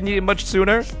 You probably need it much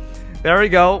sooner. There we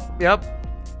go. Yep.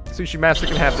 Sushi Master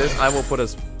can have this. I will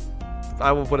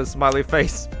put a smiley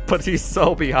face, but he's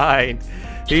so behind.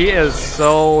 He is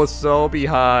so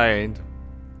behind.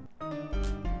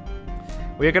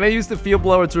 We're gonna use the Field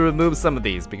Blower to remove some of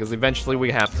these because eventually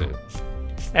we have to.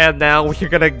 And now we're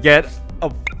gonna get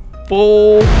a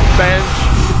full bench,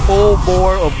 full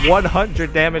board of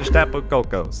 100 damage Tapu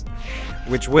Kokos.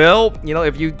 Which will, you know,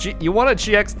 if you want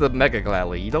to GX the Mega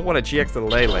Glalie, you don't want to GX the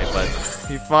Lele, but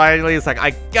he finally is like,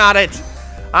 I got it!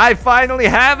 I finally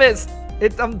have it!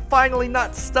 I'm finally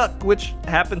not stuck, which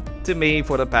happened to me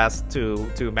for the past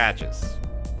two matches.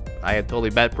 I had totally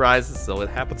bet prizes, so it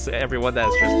happens to everyone.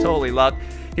 That's just totally luck.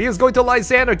 He is going to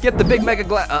Lysander, get the big Mega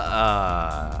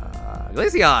Glaceon.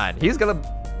 He's gonna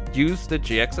use the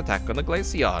GX attack on the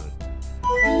Glaceon.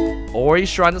 Or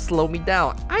he's trying to slow me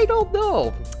down. I don't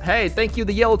know. Hey, thank you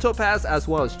to Yellow Topaz, as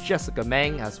well as Jessica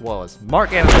Mang, as well as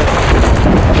Mark Anderson.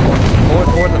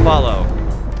 Or the follow.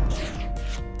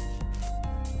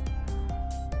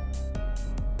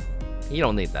 You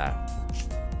don't need that.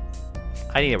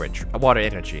 I need a water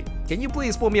energy. Can you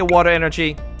please pull me a water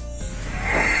energy?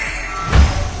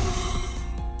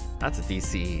 That's a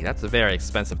DC. That's a very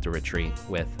expensive to retreat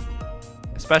with.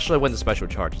 Especially when the special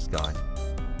charge is gone.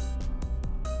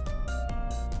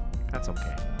 That's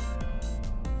okay.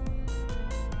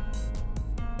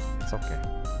 It's okay.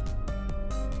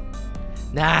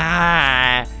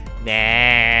 Nah.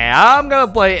 I'm gonna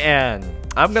play N.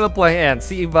 I'm gonna play N.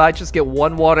 See if I just get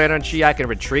one water energy, I can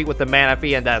retreat with the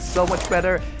Manaphy, and that's so much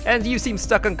better. And you seem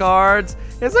stuck on cards.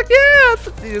 It's like, yeah.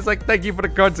 It's like, thank you for the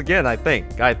cards again. I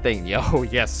think. Yo,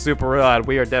 yes, super odd.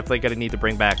 We are definitely gonna need to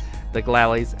bring back the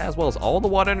Glalies as well as all the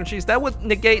water energies. That would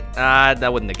negate.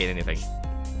 That wouldn't negate anything.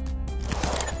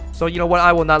 So you know what?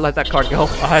 I will not let that card go.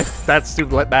 That's too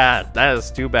bad. That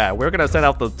is too bad. We're gonna send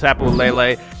out the Tapu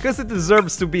Lele because it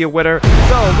deserves to be a winner. So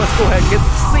let's go ahead and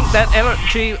sink that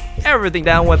energy, everything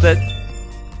down with it.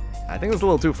 I think it's a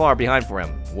little too far behind for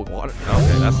him. Water.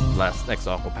 Okay, that's next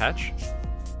Aqua Patch.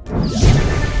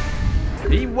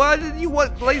 You want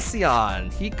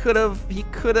Glaceon? He could have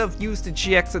used the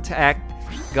GX attack,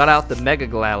 got out the Mega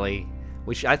Glalie,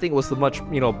 which I think was the much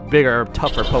bigger,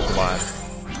 tougher Pokemon.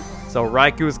 So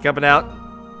Raiku's coming out.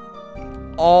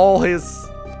 All his...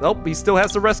 Nope, he still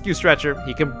has the Rescue Stretcher.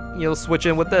 He can, switch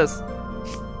in with this.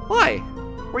 Why?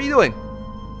 What are you doing?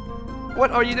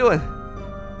 What are you doing?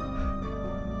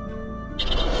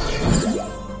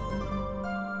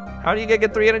 How do you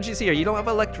get 3 energies here? You don't have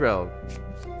Electro.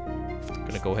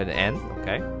 Gonna go ahead and end.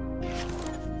 Okay.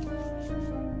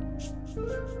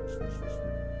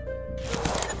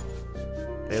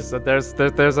 There's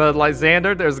a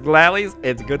Lysander, there's Glalies.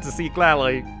 It's good to see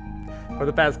Glalie for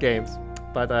the past games.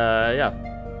 But yeah.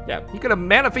 He could have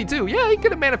Manaphy too. Yeah, he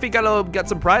could have Manaphy got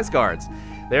some prize cards.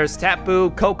 There's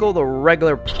Tapu Koko, the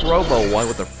regular promo one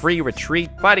with a free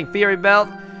retreat, fighting Fury Belt.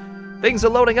 Things are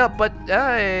loading up, but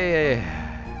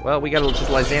well, we got just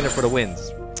Lysander for the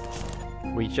wins.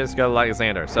 We just got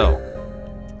Lysander. So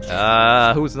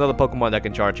who's another Pokemon that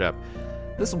can charge up?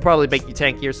 This will probably make you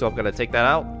tankier, so I'm gonna take that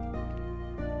out.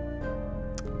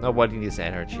 Nobody needs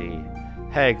energy.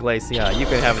 Hey, Glaceon, you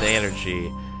can have an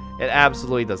energy. It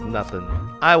absolutely does nothing.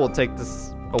 I will take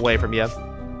this away from you.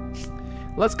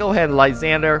 Let's go ahead and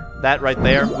Lysander that right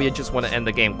there. We just want to end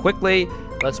the game quickly.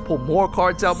 Let's pull more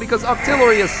cards out because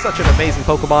Octillery is such an amazing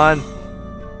Pokemon.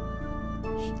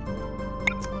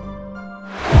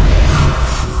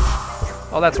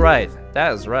 Oh, that's right.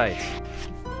 That is right.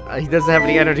 He doesn't have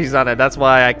any energies on it. That's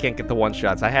why I can't get the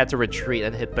one-shots. I had to retreat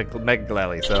and hit the Mega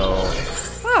Glalie, so...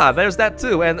 there's that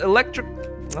too. And Electric...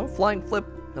 Oh, Flying Flip.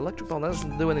 Electric Ball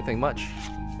doesn't do anything much.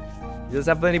 He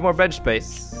doesn't have any more bench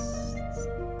space.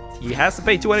 He has to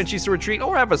pay 2 energies to retreat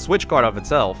or have a switch card of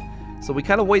itself. So we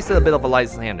kind of wasted a bit of a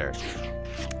Lysander.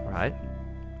 Alright.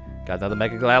 Got another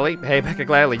Mega Glalie. Hey, Mega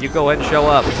Glalie, you go ahead and show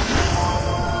up.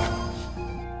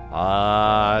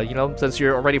 Since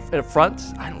you're already in front,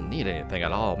 I don't need anything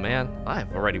at all, man. I'm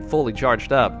already fully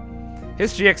charged up.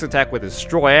 His GX attack would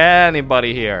destroy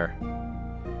anybody here.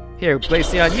 Here,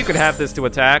 Glaceon, you can have this to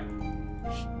attack.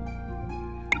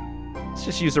 Let's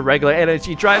just use a regular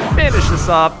energy. Try and finish this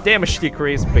off. Damage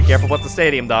decrease. Be careful with the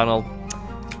stadium, Donald.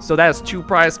 So that's 2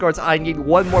 prize cards. I need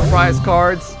 1 more prize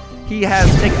cards. He has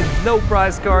taken no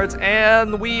prize cards,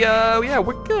 and yeah,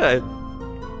 we're good.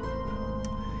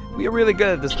 We are really good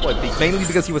at this point, mainly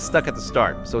because he was stuck at the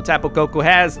start. So Tapu Koko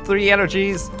has 3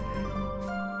 energies.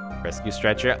 Rescue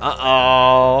Stretcher.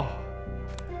 Uh-oh.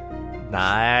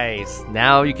 Nice.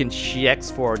 Now you can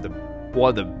GX for one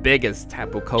of the biggest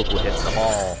Tapu Koko hits of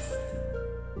all.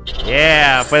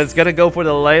 Yeah, but it's gonna go for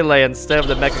the Lele instead of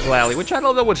the Mega Glalie, which I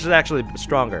don't know which is actually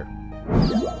stronger.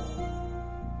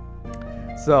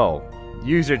 So,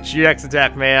 use your GX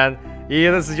attack, man.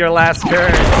 Yeah, this is your last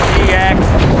turn.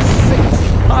 GX.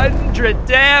 600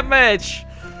 damage!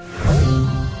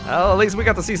 Well, at least we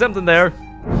got to see something there.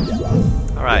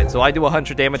 Alright, so I do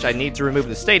 100 damage. I need to remove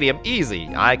the stadium. Easy.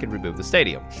 I can remove the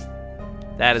stadium.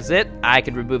 that is it. I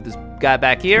can remove this guy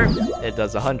back here. It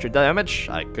does 100 damage.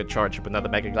 I could charge up another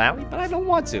Mega Glalie, but I don't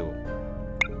want to.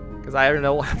 Because I already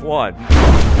know I've won.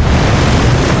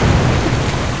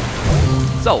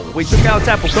 So, we took out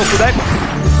Tapu Koko deck.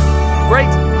 Great.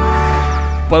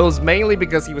 But it was mainly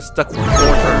because he was stuck for 4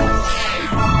 turns.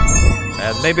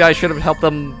 And maybe I should have helped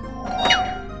him.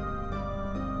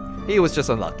 He was just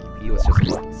unlucky.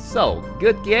 So,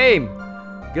 good game.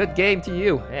 Good game to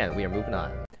you. And we are moving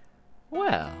on.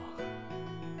 Well,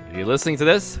 if you're listening to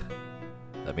this,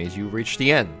 that means you reached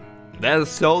the end. That is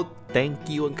so, thank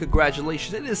you and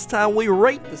congratulations. It is time we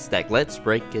rate this deck. Let's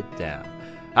break it down.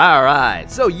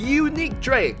 Alright, so unique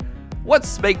trait. What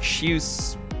makes you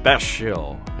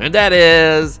special? And that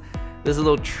is this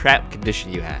little trap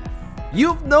condition you have. You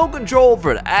have no control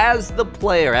over it as the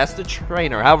player, as the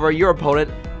trainer, however your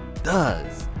opponent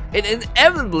does. And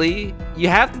inevitably, you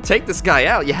have to take this guy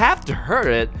out. You have to hurt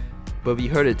it, but if you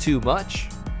hurt it too much,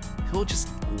 he'll just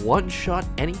one-shot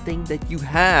anything that you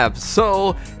have.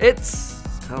 So it's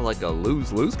kind of like a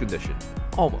lose-lose condition.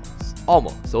 Almost.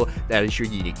 So that is your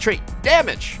unique trait.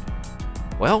 Damage!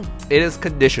 Well, it is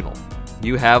conditional.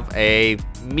 You have a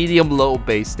medium-low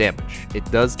base damage. It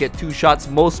does get 2 shots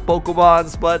most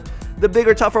Pokemons, but the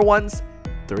bigger, tougher ones,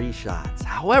 3 shots.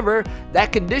 However,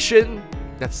 that condition,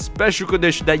 that special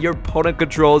condition that your opponent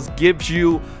controls, gives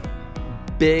you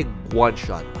big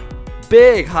one-shot,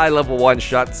 big high-level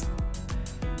one-shots,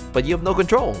 but you have no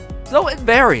control. So it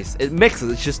varies, it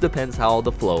mixes, it just depends how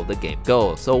the flow of the game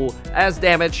goes. So as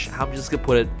damage, I'm just gonna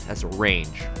put it as a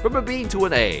range. From a B to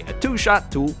an A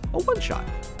 2-shot to a 1-shot.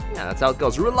 Yeah, that's how it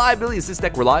goes. Reliability, is this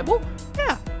deck reliable?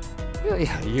 Yeah,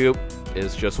 you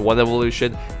is just 1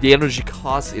 evolution. The energy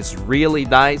cost is really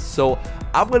nice, so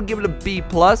I'm gonna give it a B+.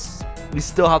 We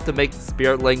still have to make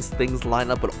Spirit Links, things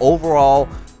line up, but overall,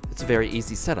 it's a very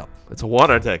easy setup. It's a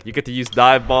water deck. You get to use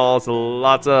dive balls,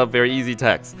 lots of very easy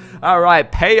techs.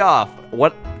 Alright, payoff.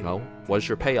 What's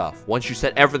your payoff? Once you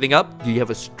set everything up, do you have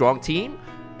a strong team?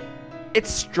 It's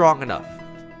strong enough.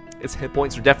 Its hit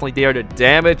points are definitely there. The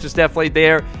damage is definitely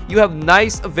there. You have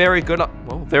very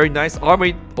nice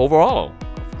army overall.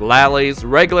 Glalies,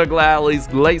 regular Glalies,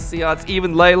 Glaceons,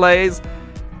 even Lele's.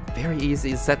 Very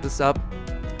easy to set this up.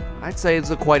 I'd say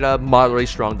it's quite a moderately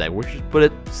strong deck. We should put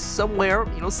it somewhere,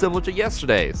 similar to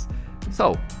yesterday's.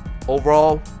 So,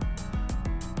 overall,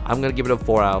 I'm gonna give it a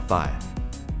 4 out of 5.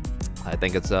 I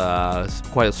think it's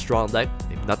quite a strong deck.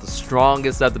 Maybe not the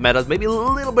strongest of the metas, maybe a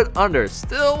little bit under.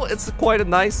 Still, it's quite a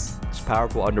nice,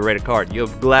 powerful, underrated card. You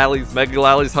have Glalies, Mega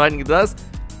Glalies hiding in dust.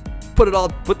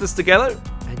 Put this together,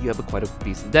 and you have quite a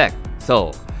decent deck.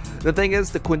 So, the thing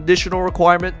is, the conditional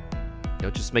requirement,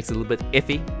 just makes it a little bit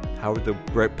iffy. However,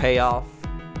 the payoff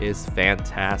is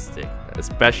fantastic,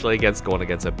 especially going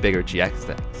against a bigger GX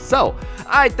deck. So,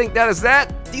 I think that is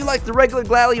that. Do you like the regular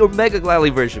Glalie or Mega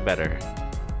Glalie version better?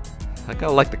 I kind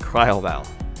of like the Cryo Valve.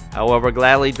 However,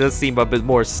 Glalie does seem a bit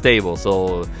more stable,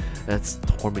 so that's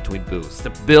torn between boost.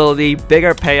 Stability,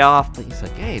 bigger payoff, but he's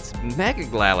like, hey, it's Mega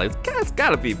Glalie. It's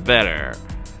gotta be better.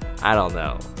 I don't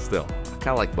know. Still, I kind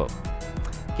of like both.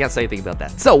 Can't say anything about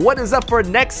that. So, what is up for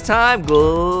next time?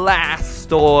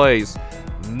 Blastoise.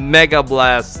 Mega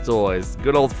Blastoise.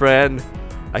 Good old friend.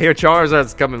 I hear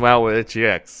Charizard's coming out with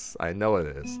GX. I know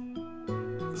it is.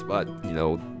 But,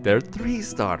 they're 3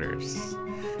 starters.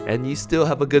 And you still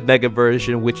have a good Mega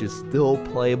version, which is still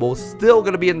playable, still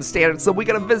gonna be in the standard, so we're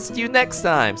gonna visit you next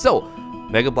time. So,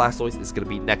 Mega Blastoise is gonna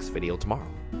be next video tomorrow.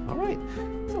 Alright.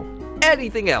 So,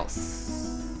 anything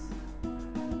else?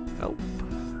 Nope.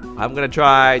 I'm gonna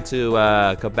try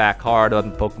to come back hard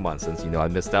on Pokemon since I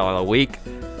missed out on a week.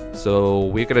 So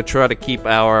we're gonna try to keep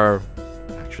our.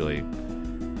 Actually,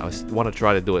 I want to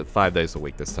try to do it 5 days a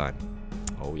week this time.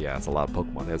 Oh yeah, it's a lot of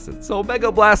Pokemon, isn't it? So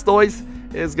Mega Blastoise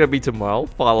is gonna be tomorrow,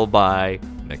 followed by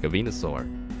Mega Venusaur.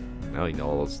 Now you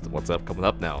know what's up coming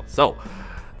up now. So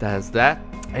that's that.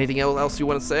 Anything else you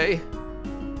want to say?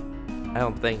 I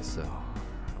don't think so.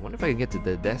 I wonder if I can get to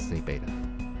the Destiny beta.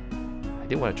 I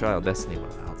do want to try out Destiny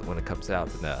when it comes out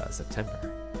in September.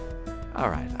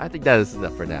 Alright, I think that is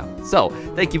enough for now. So,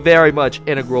 thank you very much,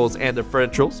 Integrals and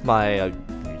Differentials.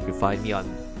 You can find me on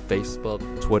Facebook,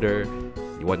 Twitter.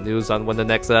 You want news on when the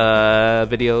next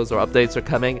videos or updates are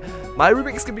coming? My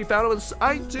remix can be found on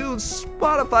iTunes,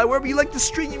 Spotify, wherever you like to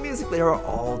stream your music. They are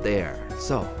all there.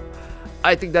 So,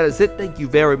 I think that is it. Thank you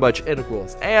very much,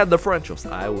 Integrals and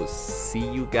Differentials. I will see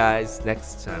you guys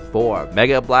next time for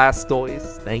Mega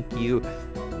Blastoise. Thank you.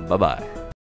 Bye-bye.